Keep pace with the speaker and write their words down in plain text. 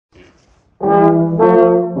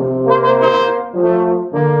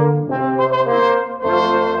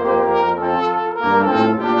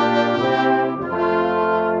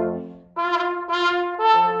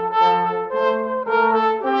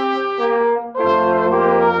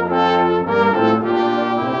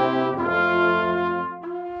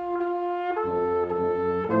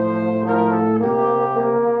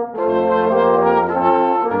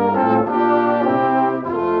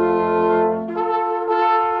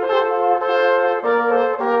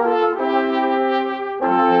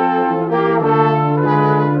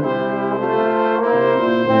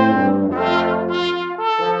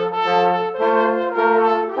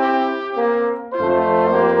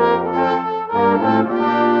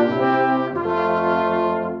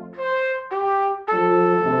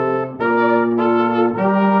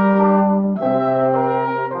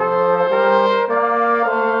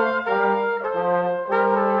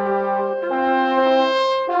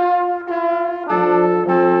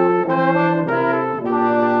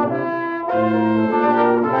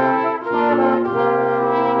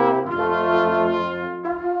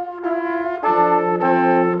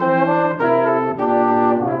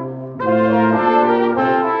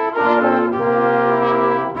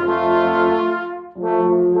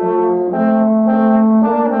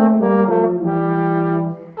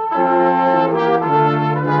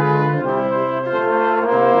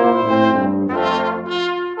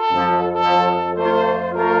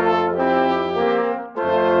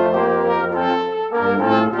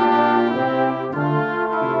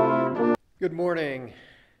Good morning.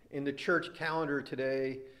 In the church calendar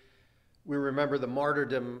today, we remember the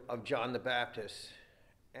martyrdom of John the Baptist.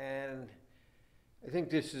 And I think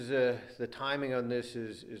this is the timing on this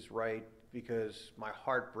is right, because my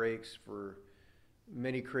heart breaks for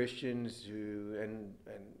many Christians who and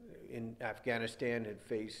in Afghanistan had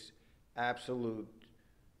faced absolute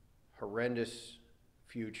horrendous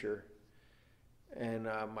future. And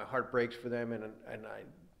my heart breaks for them, and I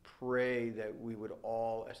pray that we would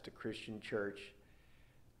all, as the Christian church,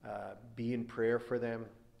 be in prayer for them,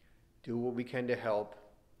 do what we can to help.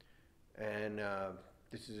 And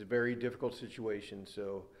this is a very difficult situation,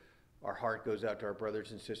 so our heart goes out to our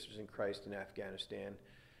brothers and sisters in Christ in Afghanistan.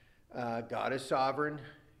 God is sovereign.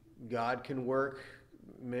 God can work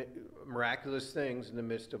miraculous things in the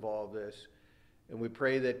midst of all of this. And we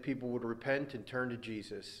pray that people would repent and turn to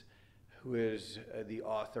Jesus, who is the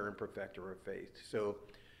author and perfecter of faith. So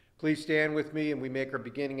please stand with me, and we make our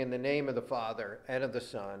beginning in the name of the Father, and of the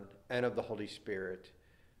Son, and of the Holy Spirit.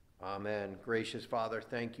 Amen. Gracious Father,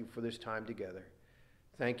 thank you for this time together.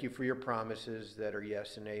 Thank you for your promises that are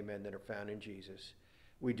yes and amen, that are found in Jesus.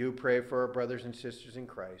 We do pray for our brothers and sisters in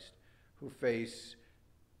Christ who face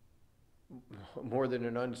more than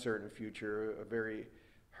an uncertain future, a very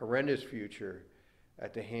horrendous future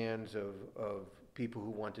at the hands of people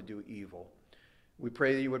who want to do evil. We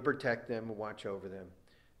pray that you would protect them and watch over them,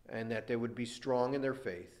 and that they would be strong in their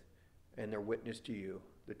faith and their witness to you,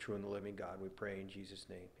 the true and the living God. We pray in Jesus'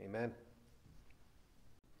 name. Amen.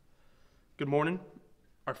 Good morning.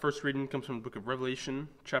 Our first reading comes from the book of Revelation,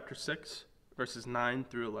 chapter 6, verses 9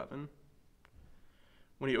 through 11.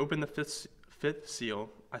 When he opened the fifth seal,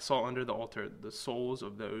 I saw under the altar the souls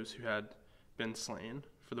of those who had been slain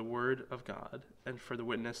for the word of God and for the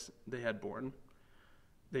witness they had borne.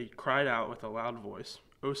 They cried out with a loud voice,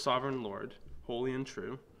 O sovereign Lord, holy and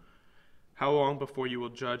true, how long before you will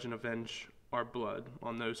judge and avenge our blood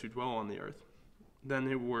on those who dwell on the earth? Then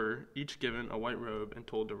they were each given a white robe and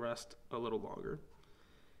told to rest a little longer,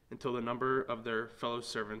 until the number of their fellow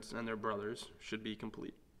servants and their brothers should be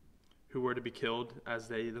complete, who were to be killed as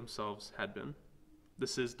they themselves had been.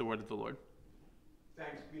 This is the word of the Lord.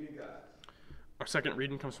 Thanks be to God. Our second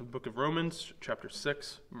reading comes from the book of Romans, chapter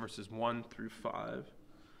 6, verses 1 through 5.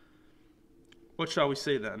 What shall we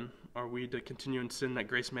say then? Are we to continue in sin that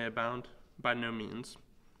grace may abound? By no means.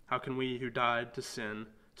 How can we who died to sin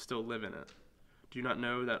still live in it? Do you not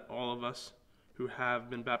know that all of us who have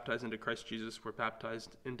been baptized into Christ Jesus were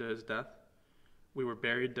baptized into his death? We were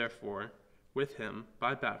buried, therefore, with him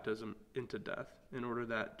by baptism into death, in order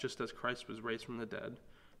that, just as Christ was raised from the dead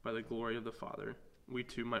by the glory of the Father, we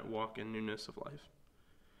too might walk in newness of life.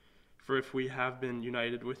 For if we have been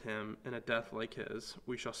united with him in a death like his,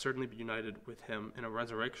 we shall certainly be united with him in a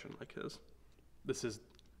resurrection like his. This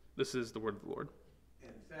is the word of the Lord.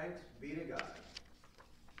 And thanks be to God.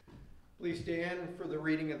 Please stand for the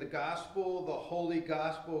reading of the Gospel, the Holy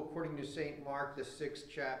Gospel according to St. Mark, the 6th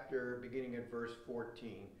chapter, beginning at verse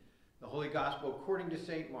 14. The Holy Gospel according to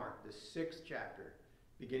St. Mark, the 6th chapter,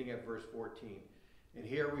 beginning at verse 14. And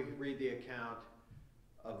here we read the account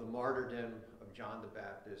of the martyrdom of John the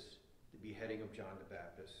Baptist, the beheading of John the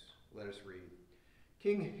Baptist. Let us read.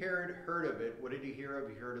 King Herod heard of it. What did he hear of?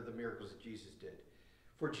 He heard of the miracles that Jesus did.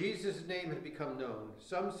 For Jesus' name had become known.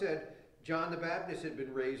 Some said John the Baptist had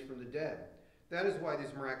been raised from the dead. That is why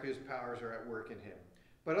these miraculous powers are at work in him.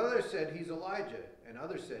 But others said he's Elijah, and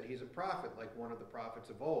others said he's a prophet, like one of the prophets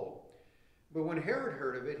of old. But when Herod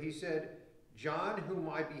heard of it, he said, John, whom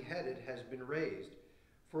I beheaded, has been raised.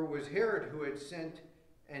 For it was Herod who had sent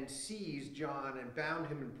and seized John and bound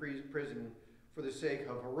him in prison for the sake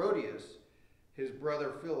of Herodias, his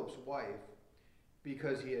brother Philip's wife,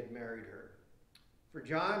 because he had married her. For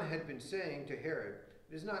John had been saying to Herod,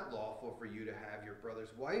 it is not lawful for you to have your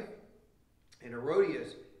brother's wife. And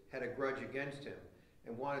Herodias had a grudge against him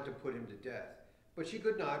and wanted to put him to death. But she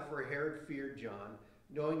could not, for Herod feared John,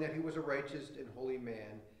 knowing that he was a righteous and holy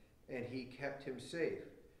man, and he kept him safe.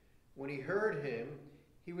 When he heard him,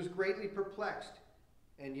 he was greatly perplexed,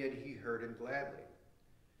 and yet he heard him gladly.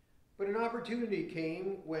 But an opportunity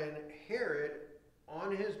came when Herod,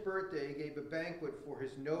 on his birthday, gave a banquet for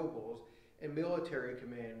his nobles and military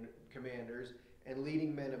commanders and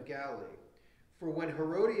leading men of Galilee. For when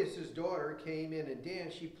Herodias' daughter came in and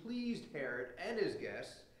danced, she pleased Herod and his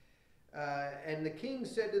guests. And the king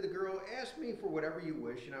said to the girl, ask me for whatever you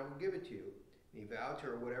wish, and I will give it to you. And he vowed to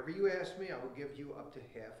her, whatever you ask me, I will give you up to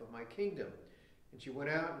half of my kingdom. And she went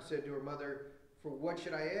out and said to her mother, for what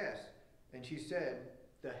should I ask? And she said,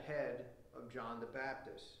 the head of John the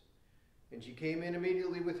Baptist. And she came in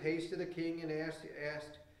immediately with haste to the king and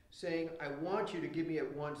asked, saying, I want you to give me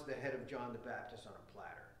at once the head of John the Baptist on a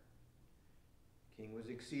platter. The king was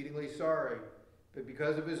exceedingly sorry, but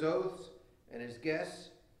because of his oaths and his guests,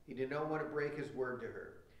 he did not want to break his word to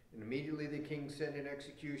her. And immediately the king sent an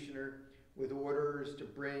executioner with orders to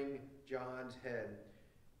bring John's head.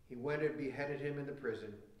 He went and beheaded him in the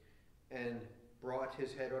prison and brought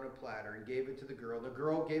his head on a platter and gave it to the girl. The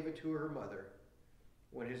girl gave it to her mother.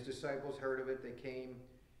 When his disciples heard of it, they came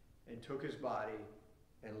and took his body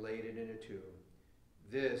and laid it in a tomb.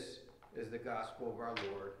 This is the gospel of our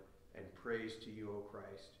Lord, and praise to you, O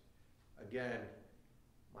Christ. Again,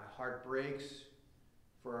 my heart breaks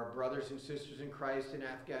for our brothers and sisters in Christ in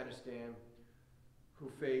Afghanistan who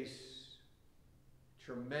face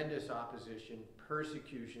tremendous opposition,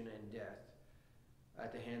 persecution, and death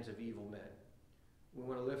at the hands of evil men. We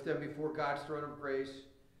want to lift them before God's throne of grace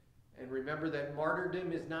and remember that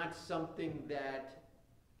martyrdom is not something that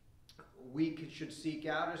we should seek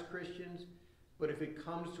out as Christians, but if it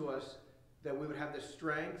comes to us, that we would have the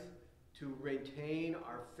strength to retain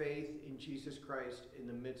our faith in Jesus Christ in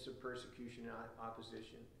the midst of persecution and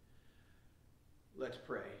opposition. Let's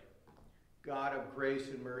pray. God of grace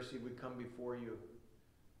and mercy, we come before you.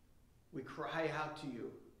 We cry out to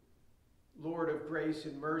you. Lord of grace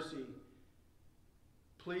and mercy,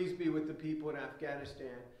 please be with the people in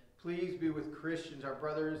Afghanistan. Please be with Christians, our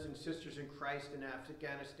brothers and sisters in Christ in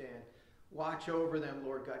Afghanistan. Watch over them,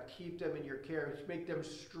 Lord God. Keep them in your care. Make them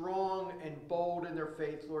strong and bold in their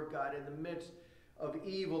faith, Lord God, in the midst of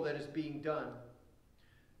evil that is being done.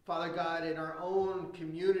 Father God, in our own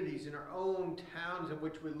communities, in our own towns in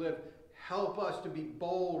which we live, help us to be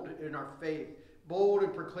bold in our faith, bold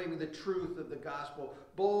in proclaiming the truth of the gospel,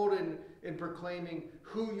 bold in proclaiming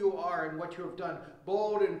who you are and what you have done,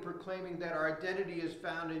 bold in proclaiming that our identity is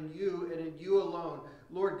found in you and in you alone.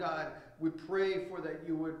 Lord God, we pray for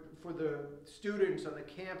the students on the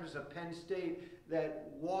campus of Penn State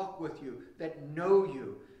that walk with you, that know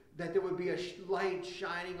you, that there would be a light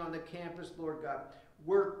shining on the campus, Lord God.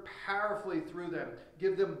 Work powerfully through them.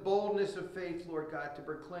 Give them boldness of faith, Lord God, to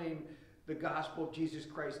proclaim the gospel of Jesus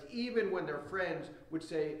Christ, even when their friends would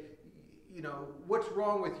say, you know, what's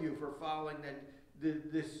wrong with you for following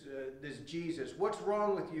this Jesus? What's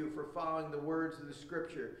wrong with you for following the words of the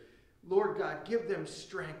scripture? Lord God, give them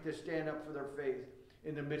strength to stand up for their faith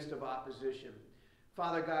in the midst of opposition.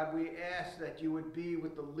 Father God, we ask that you would be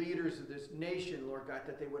with the leaders of this nation, Lord God,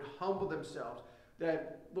 that they would humble themselves,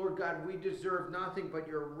 that, Lord God, we deserve nothing but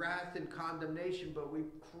your wrath and condemnation, but we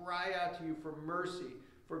cry out to you for mercy,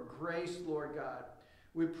 for grace, Lord God.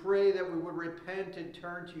 We pray that we would repent and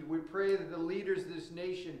turn to you. We pray that the leaders of this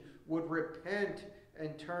nation would repent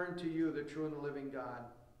and turn to you, the true and the living God.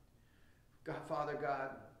 God, Father God,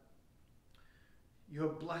 you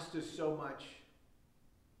have blessed us so much,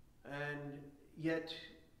 and yet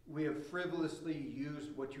we have frivolously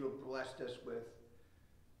used what you have blessed us with.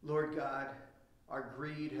 Lord God, our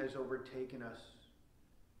greed has overtaken us.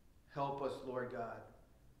 Help us, Lord God.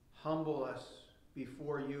 Humble us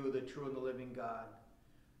before you, the true and the living God,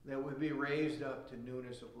 that we be raised up to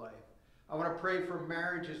newness of life. I want to pray for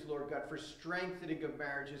marriages, Lord God, for strengthening of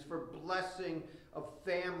marriages, for blessing of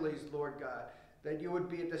families, Lord God, that you would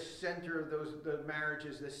be at the center of the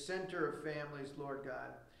marriages, the center of families, Lord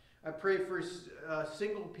God. I pray for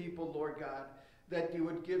single people, Lord God, that you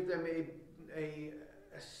would give them a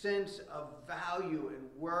sense of value and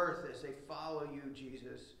worth as they follow you,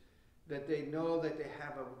 Jesus, that they know that they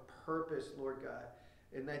have a purpose, Lord God,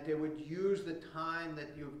 and that they would use the time that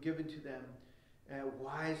you've given to them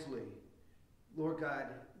wisely. Lord God,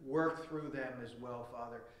 work through them as well,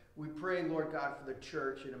 Father. We pray, Lord God, for the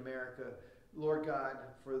church in America. Lord God,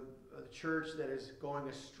 for a church that is going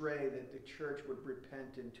astray, that the church would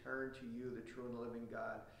repent and turn to you, the true and living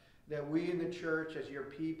God. That we in the church, as your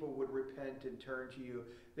people, would repent and turn to you.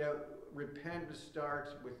 That repentance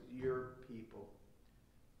starts with your people.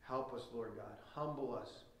 Help us, Lord God. Humble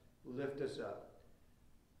us. Lift us up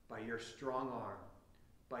by your strong arm,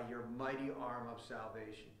 by your mighty arm of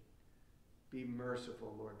salvation. Be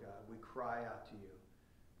merciful, Lord God. We cry out to you.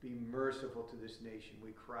 Be merciful to this nation.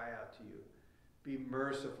 We cry out to you. Be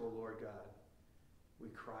merciful, Lord God. We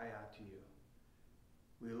cry out to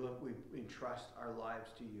you. We entrust our lives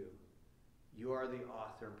to you. You are the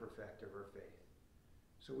author and perfecter of our faith.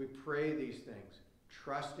 So we pray these things,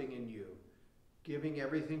 trusting in you, giving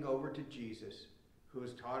everything over to Jesus, who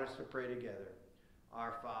has taught us to pray together.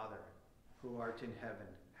 Our Father, who art in heaven,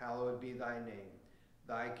 hallowed be thy name.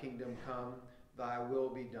 Thy kingdom come, thy will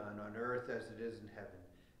be done on earth as it is in heaven.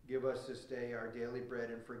 Give us this day our daily bread,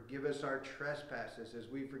 and forgive us our trespasses as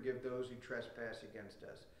we forgive those who trespass against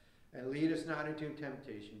us. And lead us not into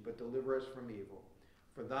temptation, but deliver us from evil.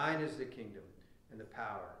 For thine is the kingdom, and the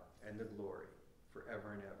power, and the glory,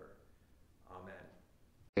 forever and ever. Amen.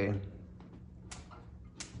 Okay.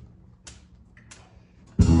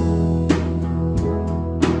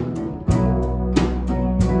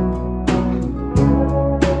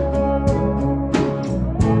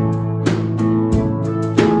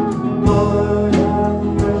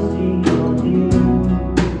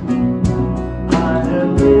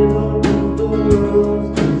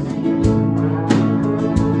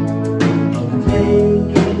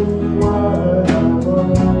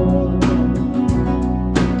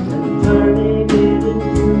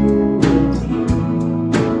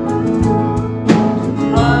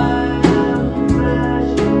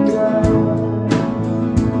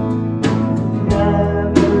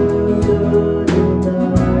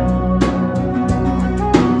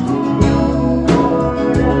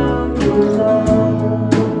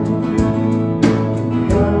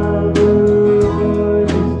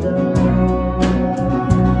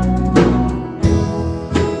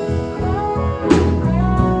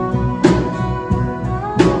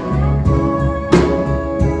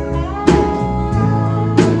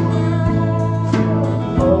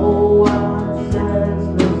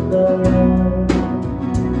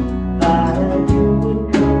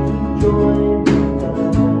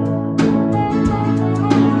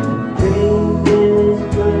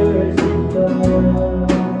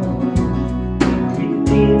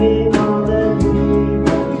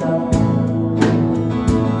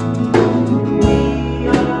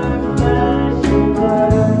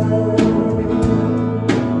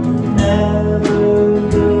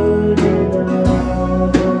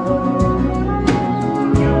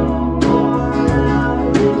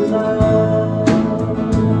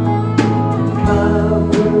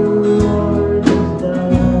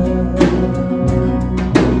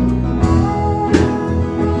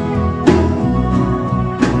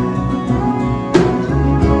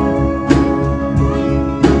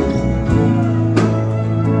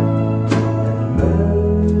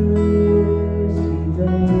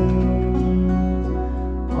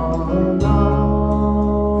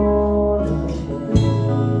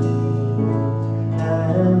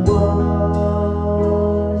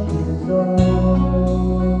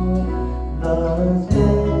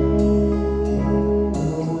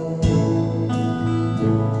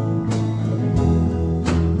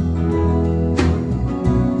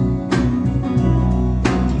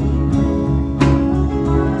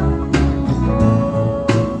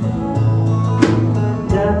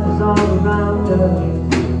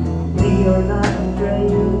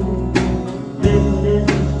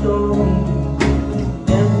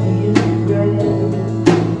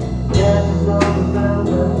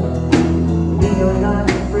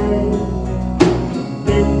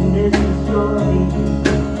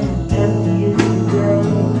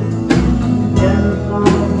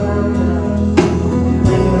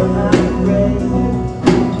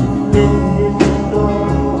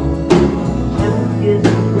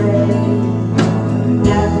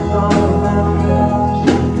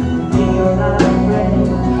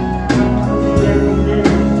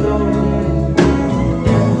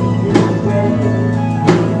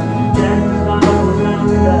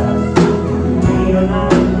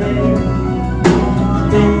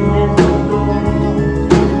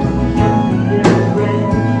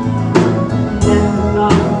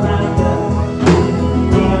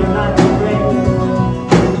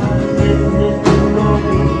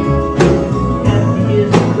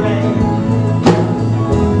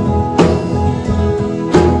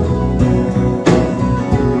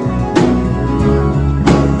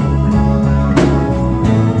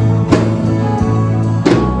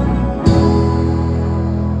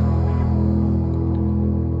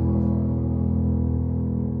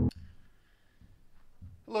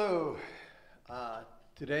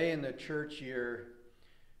 Today in the church year,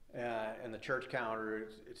 in the church calendar,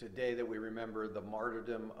 it's a day that we remember the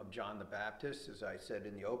martyrdom of John the Baptist, as I said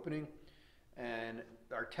in the opening. And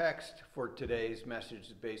our text for today's message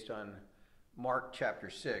is based on Mark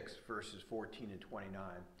chapter 6, verses 14 and 29.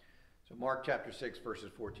 So Mark chapter 6,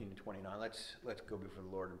 verses 14 and 29. Let's go before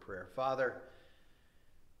the Lord in prayer. Father,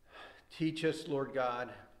 teach us, Lord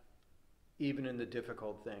God, even in the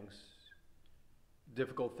difficult things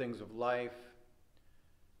of life,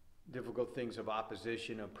 difficult things of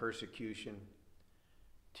opposition, of persecution.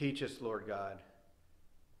 Teach us, Lord God,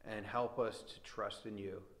 and help us to trust in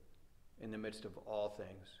you in the midst of all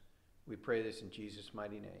things. We pray this in Jesus'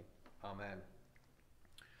 mighty name. Amen.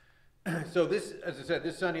 So this, as I said,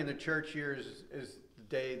 this Sunday in the church year is the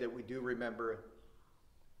day that we do remember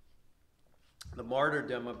the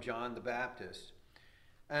martyrdom of John the Baptist.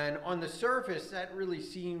 And on the surface, that really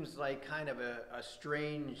seems like kind of a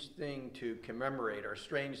strange thing to commemorate, or a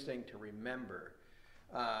strange thing to remember,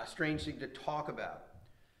 a strange thing to talk about.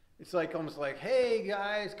 It's like almost like, hey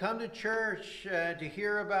guys, come to church to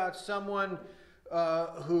hear about someone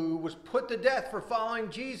who was put to death for following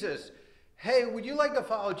Jesus. Hey, would you like to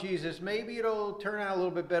follow Jesus? Maybe it'll turn out a little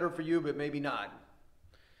bit better for you, but maybe not.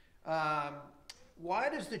 Why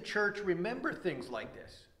does the church remember things like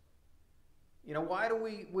this? You know, why do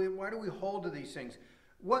we hold to these things?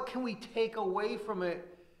 What can we take away from it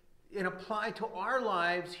and apply to our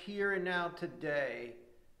lives here and now today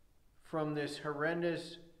from this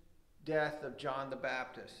horrendous death of John the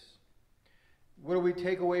Baptist? What do we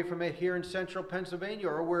take away from it here in central Pennsylvania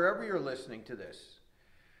or wherever you're listening to this?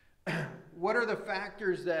 What are the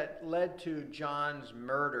factors that led to John's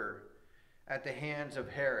murder at the hands of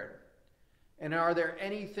Herod? And are there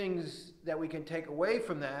any things that we can take away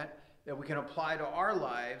from that we can apply to our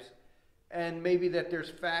lives, and maybe that there's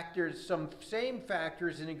factors, some same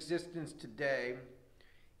factors in existence today,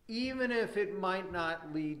 even if it might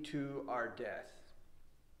not lead to our death?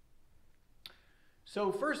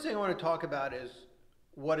 So first thing I want to talk about is,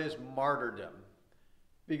 what is martyrdom?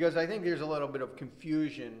 Because I think there's a little bit of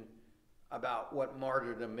confusion about what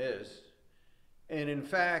martyrdom is. And in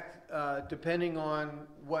fact, depending on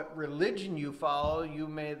what religion you follow,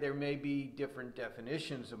 there may be different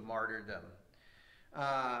definitions of martyrdom.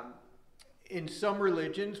 In some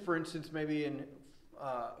religions, for instance, maybe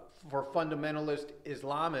for fundamentalist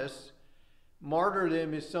Islamists,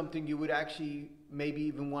 martyrdom is something you would actually maybe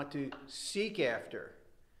even want to seek after.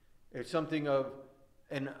 It's something of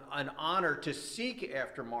an honor to seek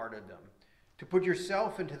after martyrdom, to put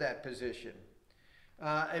yourself into that position.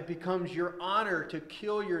 It becomes your honor to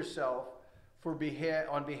kill yourself on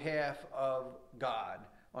behalf of God,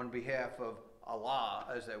 on behalf of Allah,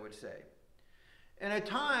 as they would say. And at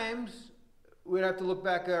times, we'd have to look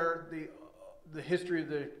back at the history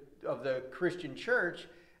of the Christian church.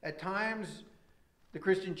 At times, the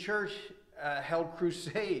Christian church held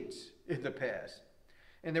crusades in the past.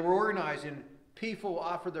 And they were organized, and people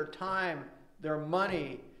offered their time, their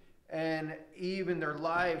money, and even their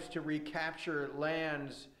lives to recapture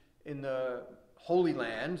lands in the Holy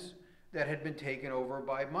Lands that had been taken over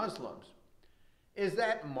by Muslims. Is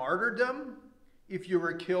that martyrdom if you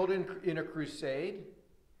were killed in a crusade?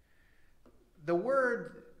 The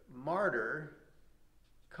word martyr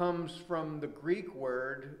comes from the Greek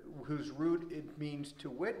word whose root it means to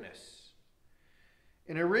witness.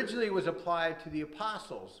 And originally it was applied to the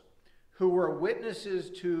apostles, who were witnesses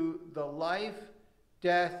to the life,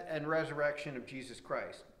 death, and resurrection of Jesus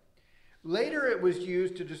Christ. Later it was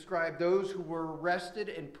used to describe those who were arrested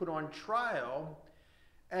and put on trial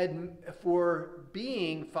for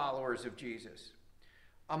being followers of Jesus.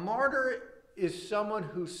 A martyr is someone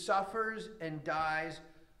who suffers and dies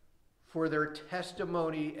for their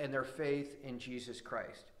testimony and their faith in Jesus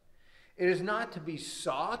Christ. It is not to be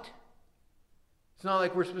sought. It's not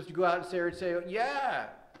like we're supposed to go out and say, yeah,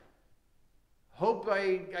 hope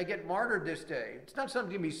I get martyred this day. It's not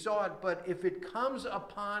something to be sought, but if it comes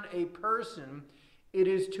upon a person, it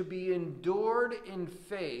is to be endured in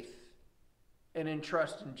faith and in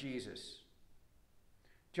trust in Jesus.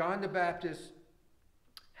 John the Baptist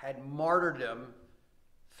had martyrdom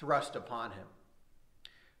thrust upon him.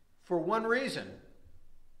 For one reason,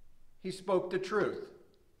 he spoke the truth.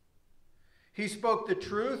 He spoke the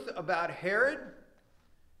truth about Herod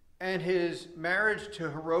and his marriage to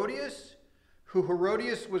Herodias, who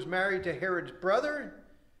Herodias was married to Herod's brother,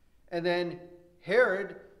 and then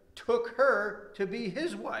Herod took her to be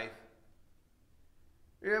his wife.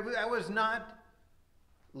 That was not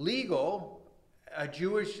legal, a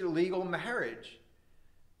Jewish legal marriage.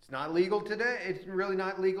 It's not legal today. It's really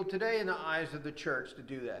not legal today in the eyes of the church to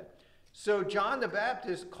do that. So John the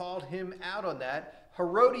Baptist called him out on that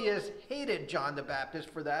Herodias hated John the Baptist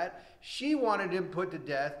for that. She wanted him put to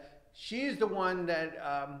death. She's the one that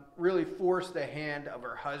really forced the hand of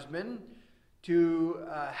her husband to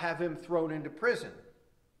have him thrown into prison.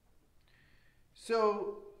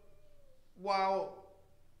 So while,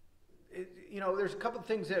 there's a couple of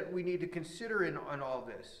things that we need to consider on all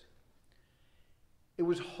this. It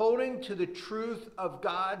was holding to the truth of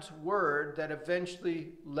God's word that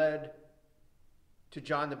eventually led to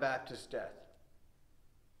John the Baptist's death.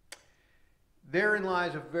 Therein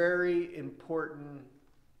lies a very important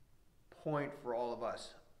point for all of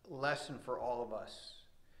us, lesson for all of us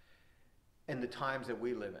in the times that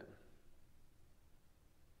we live in.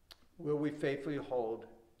 Will we faithfully hold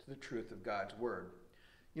to the truth of God's word?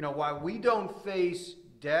 While we don't face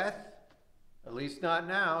death, at least not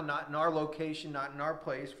now, not in our location, not in our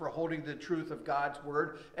place, for holding the truth of God's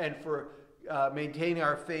word and for maintaining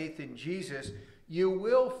our faith in Jesus, you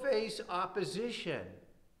will face opposition.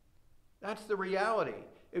 That's the reality.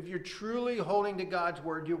 If you're truly holding to God's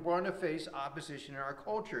word, you're going to face opposition in our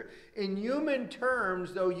culture. In human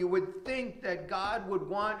terms, though, you would think that God would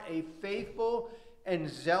want a faithful and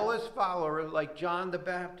zealous follower like John the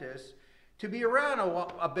Baptist to be around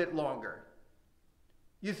a bit longer.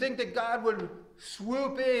 You think that God would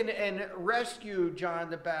swoop in and rescue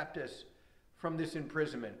John the Baptist from this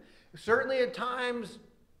imprisonment. Certainly at times,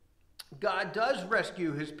 God does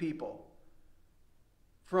rescue his people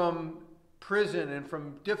from prison and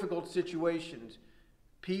from difficult situations.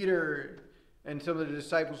 Peter and some of the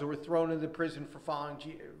disciples who were thrown into prison for following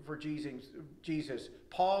for Jesus.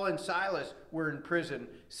 Paul and Silas were in prison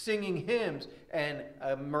singing hymns, and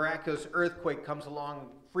a miraculous earthquake comes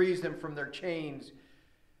along, frees them from their chains,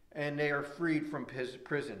 and they are freed from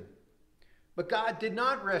prison. But God did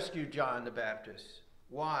not rescue John the Baptist.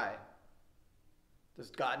 Why?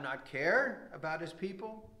 Does God not care about his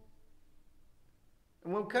people?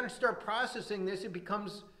 And when we kind of start processing this, it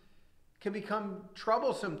can become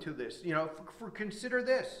troublesome to this. Consider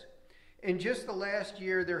this. In just the last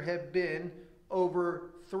year, there have been over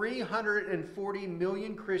 340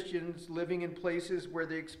 million Christians living in places where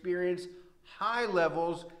they experience high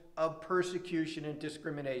levels of persecution and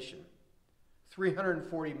discrimination.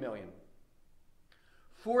 340 million.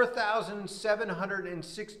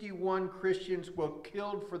 4,761 Christians were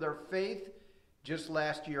killed for their faith just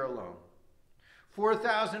last year alone.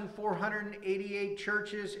 4,488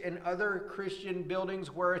 churches and other Christian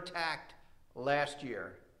buildings were attacked last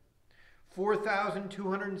year.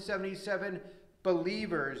 4,277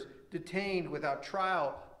 believers detained without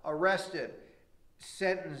trial, arrested,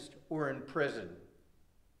 sentenced, or in prison.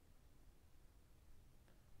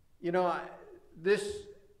 This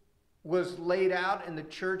was laid out in the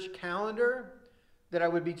church calendar that I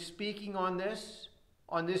would be speaking on this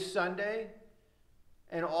Sunday.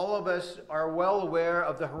 And all of us are well aware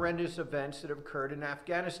of the horrendous events that have occurred in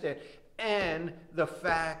Afghanistan and the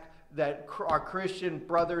fact that our Christian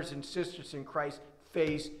brothers and sisters in Christ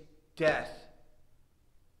face death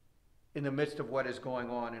in the midst of what is going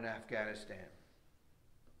on in Afghanistan.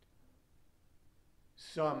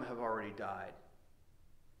 Some have already died.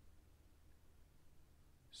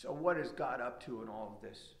 So what is God up to in all of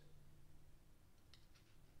this?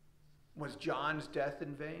 Was John's death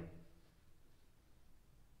in vain?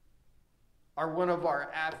 Are one of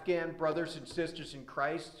our Afghan brothers and sisters in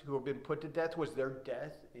Christ who have been put to death, was their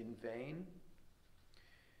death in vain?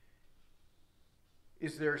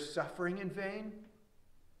 Is their suffering in vain?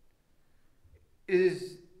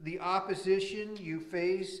 Is the opposition you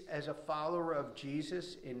face as a follower of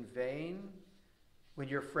Jesus in vain when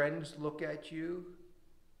your friends look at you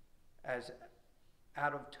as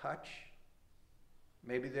out of touch?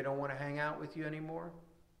 Maybe they don't want to hang out with you anymore.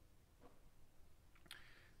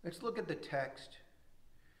 Let's look at the text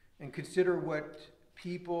and consider what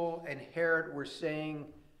people and Herod were saying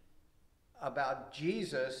about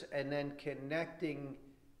Jesus, and then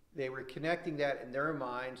they were connecting that in their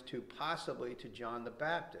minds to possibly to John the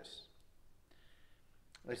Baptist.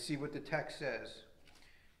 Let's see what the text says.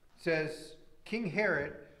 It says, King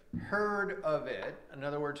Herod heard of it, in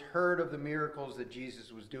other words, heard of the miracles that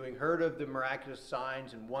Jesus was doing, heard of the miraculous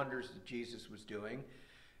signs and wonders that Jesus was doing.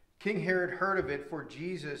 King Herod heard of it, for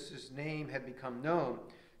Jesus' name had become known.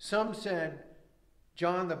 Some said,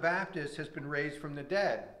 John the Baptist has been raised from the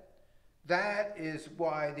dead. That is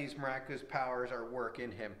why these miraculous powers are at work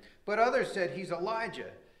in him. But others said he's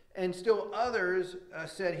Elijah. And still others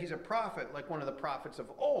said he's a prophet, like one of the prophets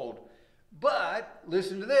of old. But,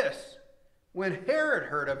 listen to this. When Herod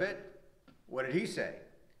heard of it, what did he say?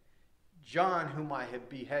 John, whom I have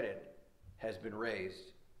beheaded, has been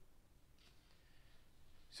raised.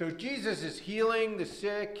 So Jesus is healing the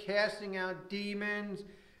sick, casting out demons,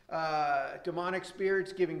 demonic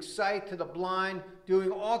spirits, giving sight to the blind,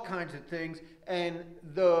 doing all kinds of things. And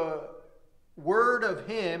the word of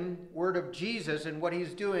him, word of Jesus and what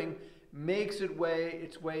he's doing makes its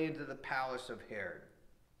way into the palace of Herod.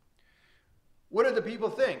 What did the people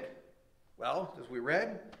think? Well, as we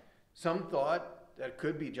read, some thought that it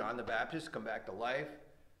could be John the Baptist come back to life.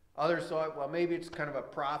 Others thought, well, maybe it's kind of a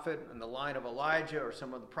prophet in the line of Elijah or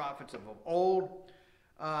some of the prophets of old.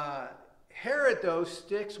 Herod, though,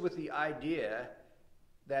 sticks with the idea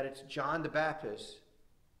that it's John the Baptist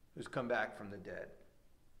who's come back from the dead.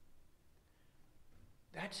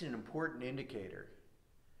 That's an important indicator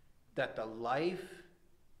that the life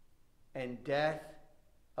and death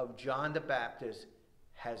of John the Baptist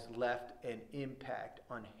has left an impact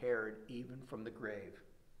on Herod even from the grave.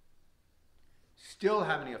 Still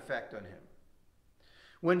having an effect on him.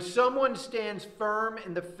 When someone stands firm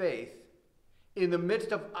in the faith, in the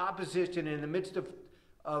midst of opposition, in the midst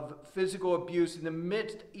of physical abuse, in the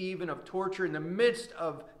midst even of torture, in the midst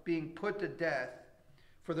of being put to death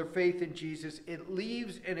for their faith in Jesus, it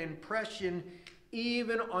leaves an impression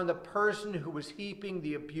even on the person who was heaping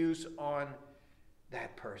the abuse on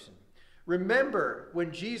that person. Remember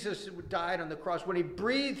when Jesus died on the cross, when he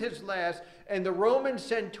breathed his last, and the Roman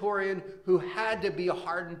centurion, who had to be a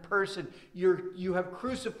hardened person, you have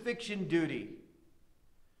crucifixion duty.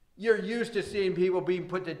 You're used to seeing people being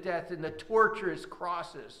put to death in the torturous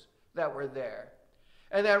crosses that were there.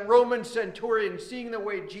 And that Roman centurion, seeing the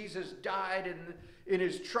way Jesus died in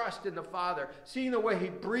his trust in the Father, seeing the way he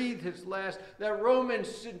breathed his last, that Roman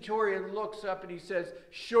centurion looks up and he says,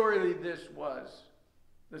 surely this was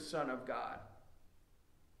the Son of God.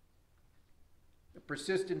 The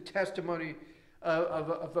persistent testimony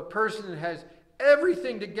of a person that has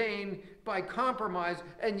everything to gain by compromise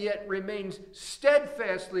and yet remains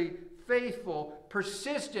steadfastly faithful,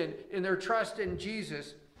 persistent in their trust in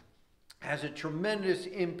Jesus, has a tremendous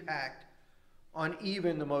impact on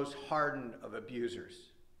even the most hardened of abusers.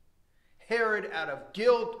 Herod, out of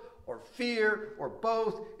guilt or fear or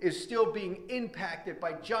both, is still being impacted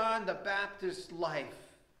by John the Baptist's life,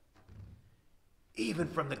 even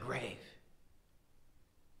from the grave.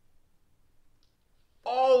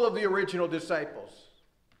 All of the original disciples,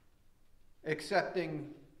 excepting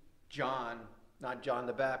John, not John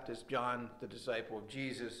the Baptist, John the disciple of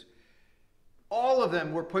Jesus, all of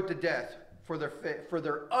them were put to death for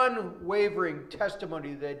their unwavering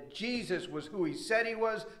testimony that Jesus was who he said he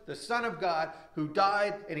was, the Son of God, who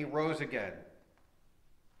died and he rose again.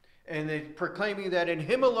 And they proclaiming that in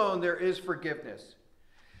him alone there is forgiveness.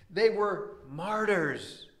 They were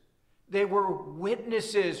martyrs. They were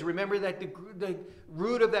witnesses. Remember that the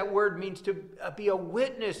root of that word means to be a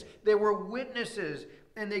witness. They were witnesses,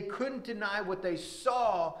 and they couldn't deny what they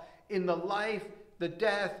saw in the life, the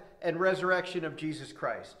death, and resurrection of Jesus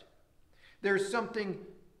Christ. There's something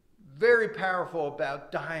very powerful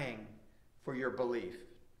about dying for your belief.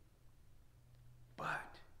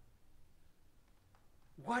 But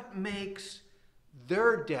what makes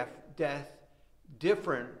their death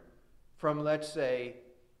different from, let's say,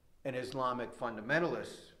 an Islamic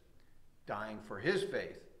fundamentalist dying for his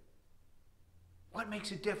faith? What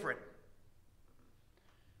makes it different?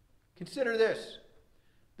 Consider this.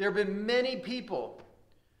 There have been many people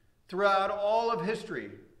throughout all of history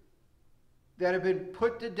that have been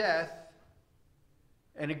put to death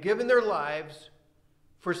and have given their lives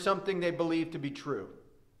for something they believed to be true.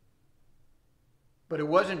 But it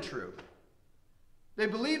wasn't true. They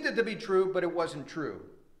believed it to be true, but it wasn't true.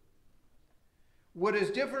 What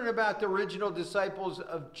is different about the original disciples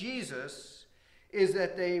of Jesus is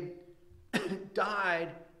that they died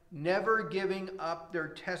never giving up their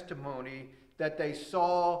testimony that they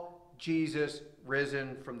saw Jesus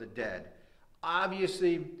risen from the dead.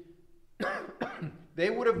 Obviously,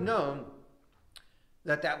 they would have known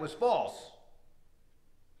that that was false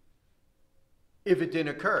if it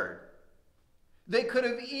didn't occur. They could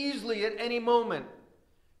have easily at any moment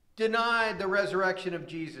denied the resurrection of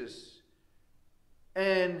Jesus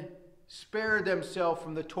and spared themselves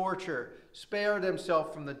from the torture, spared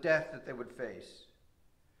themselves from the death that they would face.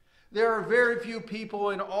 There are very few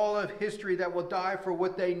people in all of history that will die for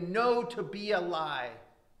what they know to be a lie.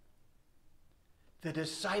 The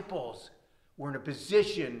disciples were in a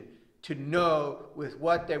position to know with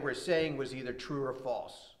what they were saying was either true or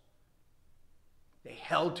false. They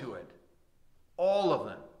held to it. All of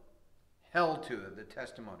them held to the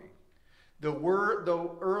testimony. The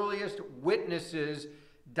earliest witnesses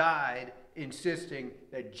died insisting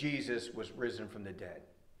that Jesus was risen from the dead.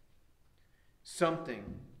 Something,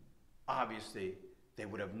 obviously, they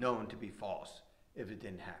would have known to be false. if it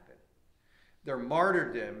didn't happen. Their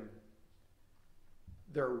martyrdom,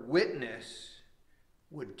 their witness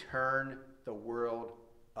would turn the world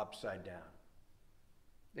upside down.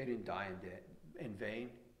 They didn't die in vain.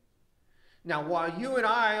 Now, while you and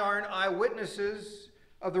I aren't eyewitnesses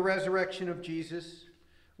of the resurrection of Jesus,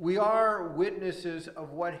 we are witnesses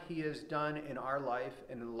of what he has done in our life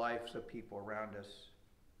and in the lives of people around us.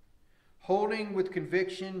 Holding with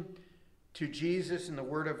conviction to Jesus and the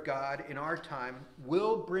Word of God in our time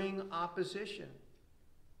will bring opposition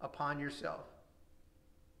upon yourself.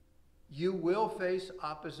 You will face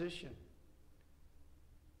opposition.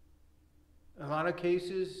 In a lot of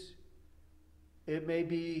cases, it may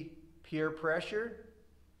be peer pressure.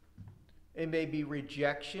 It may be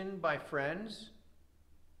rejection by friends.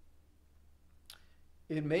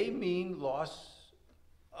 It may mean loss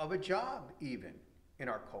of a job, even in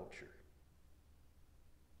our culture.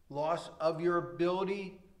 Loss of your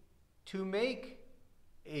ability to make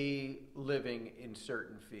a living in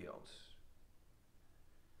certain fields.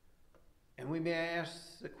 And we may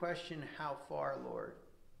ask the question, how far, Lord?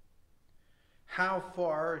 How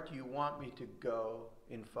far do you want me to go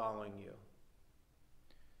in following you?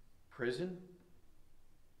 Prison?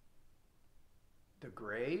 The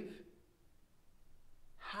grave?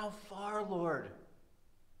 How far, Lord?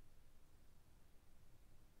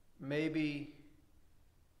 Maybe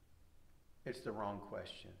it's the wrong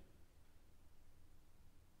question.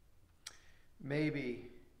 Maybe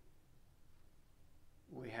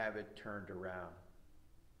we have it turned around.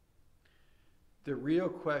 The real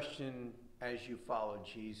question as you follow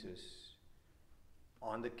Jesus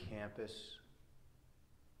on the campus,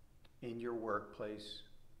 in your workplace,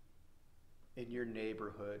 in your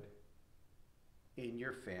neighborhood, in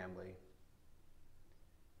your family,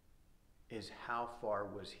 is how far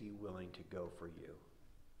was he willing to go for you?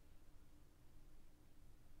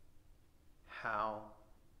 How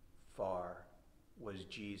far was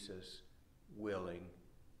Jesus willing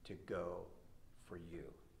to go for you?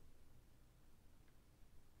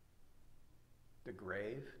 The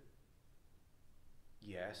grave?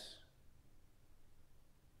 Yes.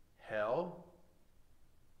 Hell?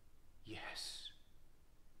 Yes.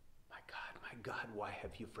 My God, why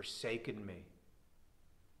have you forsaken me?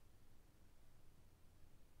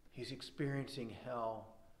 He's experiencing hell,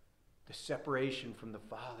 the separation from the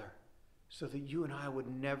Father, so that you and I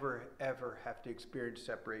would never, ever have to experience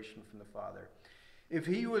separation from the Father. If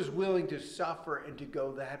he was willing to suffer and to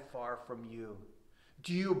go that far from you,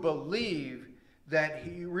 do you believe that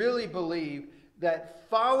he really believed that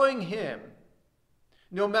following him,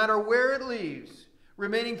 no matter where it leads,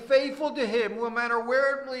 remaining faithful to him, no matter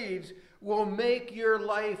where it leads, will make your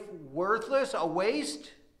life worthless, a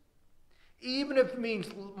waste? Even if it means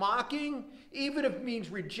mocking, even if it means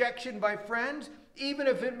rejection by friends, even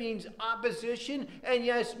if it means opposition, and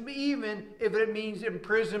yes, even if it means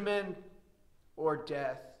imprisonment or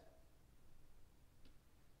death.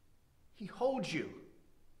 He holds you.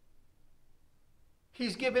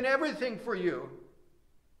 He's given everything for you.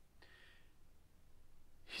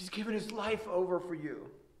 He's given his life over for you.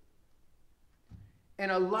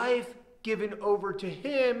 And a life given over to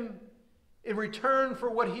him in return for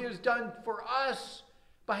what he has done for us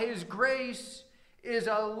by his grace is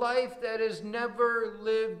a life that is never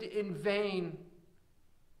lived in vain,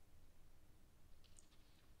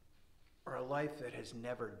 or a life that has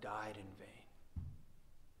never died in vain.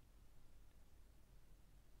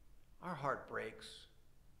 Our heart breaks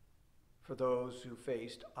for those who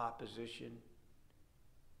faced opposition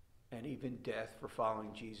and even death for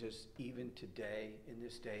following Jesus, even today, in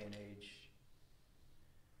this day and age.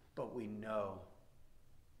 But we know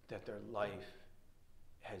that their life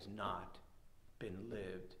has not been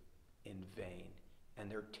lived in vain, and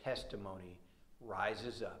their testimony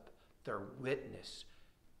rises up. Their witness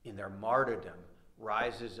in their martyrdom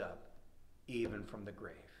rises up even from the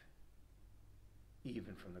grave.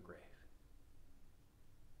 Even from the grave.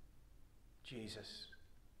 Jesus,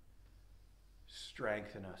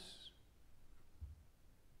 strengthen us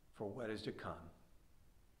for what is to come,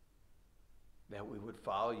 that we would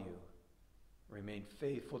follow you, remain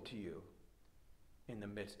faithful to you in the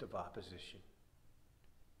midst of opposition.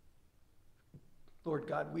 Lord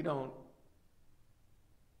God, we don't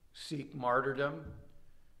seek martyrdom.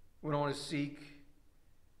 We don't want to seek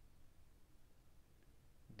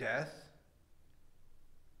death.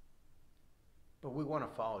 But we want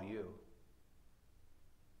to follow you.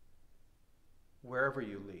 Wherever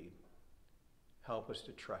you lead, help us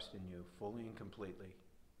to trust in you fully and completely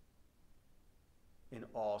in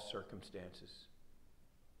all circumstances.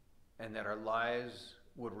 And that our lives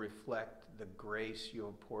would reflect the grace you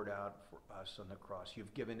have poured out for us on the cross.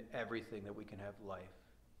 You've given everything that we can have life.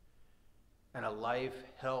 And a life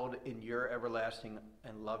held in your everlasting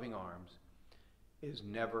and loving arms is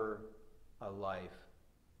never a life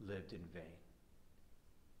lived in vain.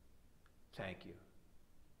 Thank you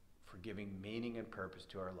for giving meaning and purpose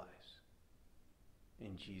to our lives.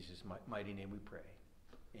 In Jesus' mighty name we pray.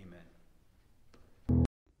 Amen.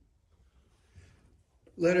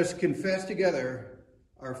 Let us confess together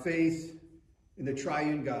our faith in the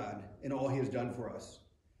triune God and all he has done for us.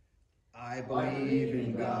 I believe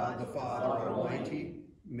in God the Father Almighty,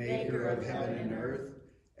 maker of heaven and earth,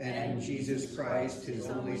 and in Jesus Christ, his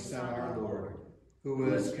only Son, our Lord, who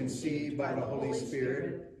was conceived by the Holy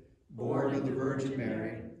Spirit, born of the Virgin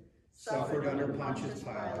Mary, suffered under Pontius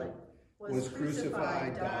Pilate, was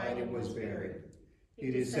crucified, died, and was buried.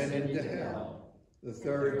 He descended into hell. The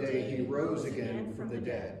third day he rose again from the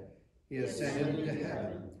dead. He ascended into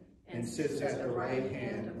heaven and sits at the right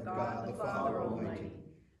hand of God the Father Almighty.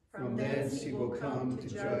 From thence he will come to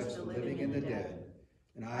judge the living and the dead.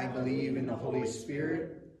 And I believe in the Holy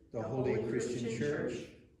Spirit, the holy Christian church,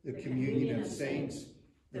 the communion of saints,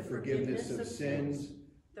 the forgiveness of sins,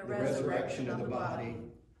 the resurrection of the body,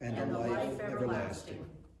 and the life everlasting.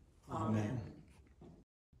 Amen.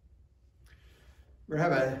 We're going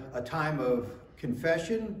to have a time of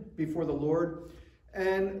confession before the Lord.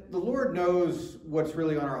 And the Lord knows what's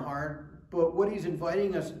really on our heart, but what he's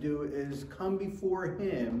inviting us to do is come before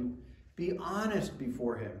him, be honest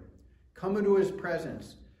before him, come into his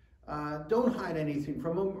presence. Don't hide anything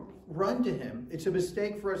from him, run to him. It's a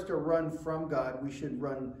mistake for us to run from God. We should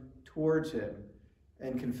run towards him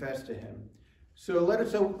and confess to him. So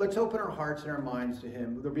let's open our hearts and our minds to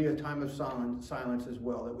him. There'll be a time of silence as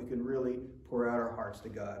well, that we can really pour out our hearts to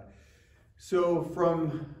God. So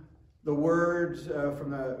from the words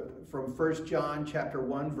from 1 John chapter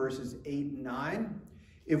 1, verses 8 and 9,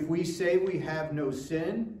 if we say we have no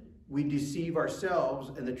sin, we deceive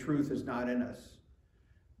ourselves and the truth is not in us.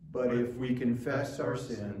 But if we confess our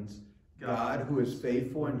sins, God, who is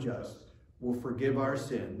faithful and just, will forgive our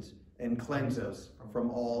sins and cleanse us from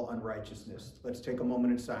all unrighteousness. Let's take a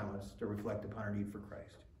moment in silence to reflect upon our need for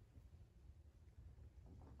Christ.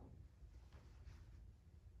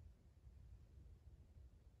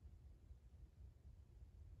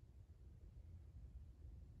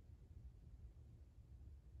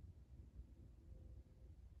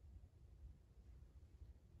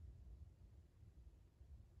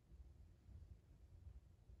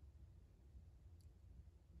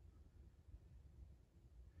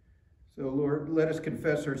 So, Lord, let us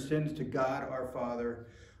confess our sins to God our Father.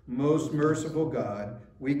 Most merciful God,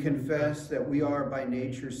 we confess that we are by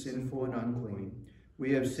nature sinful and unclean.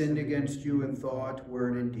 We have sinned against you in thought,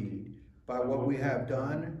 word, and deed, by what we have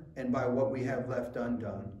done and by what we have left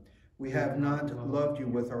undone. We have not loved you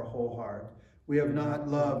with our whole heart. We have not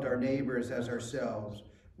loved our neighbors as ourselves.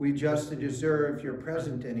 We justly deserve your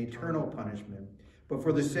present and eternal punishment. But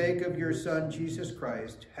for the sake of your Son, Jesus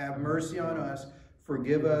Christ, have mercy on us,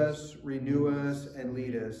 forgive us, renew us, and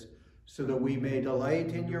lead us, so that we may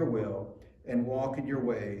delight in your will and walk in your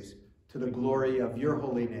ways, to the glory of your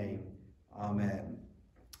holy name. Amen.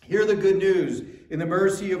 Hear the good news. In the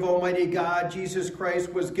mercy of Almighty God, Jesus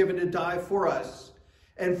Christ was given to die for us,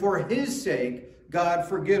 and for his sake, God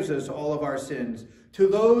forgives us all of our sins. To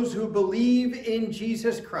those who believe in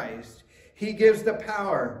Jesus Christ, he gives the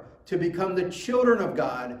power to become the children of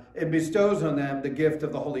God and bestows on them the gift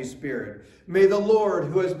of the Holy Spirit. May the Lord,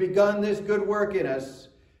 who has begun this good work in us,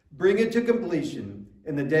 bring it to completion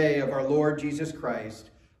in the day of our Lord Jesus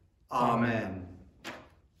Christ. Amen.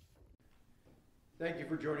 Thank you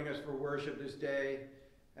for joining us for worship this day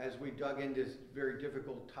as we dug into this very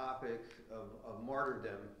difficult topic of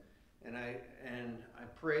martyrdom. And I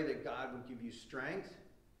pray that God would give you strength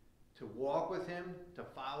to walk with him, to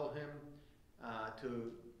follow him,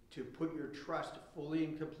 to put your trust fully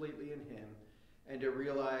and completely in him, and to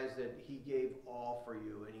realize that he gave all for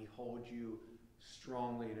you and he holds you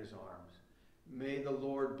strongly in his arms. May the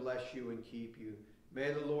Lord bless you and keep you.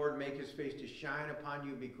 May the Lord make his face to shine upon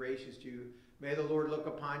you and be gracious to you. May the Lord look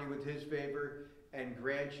upon you with his favor and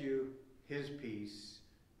grant you his peace.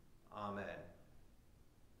 Amen.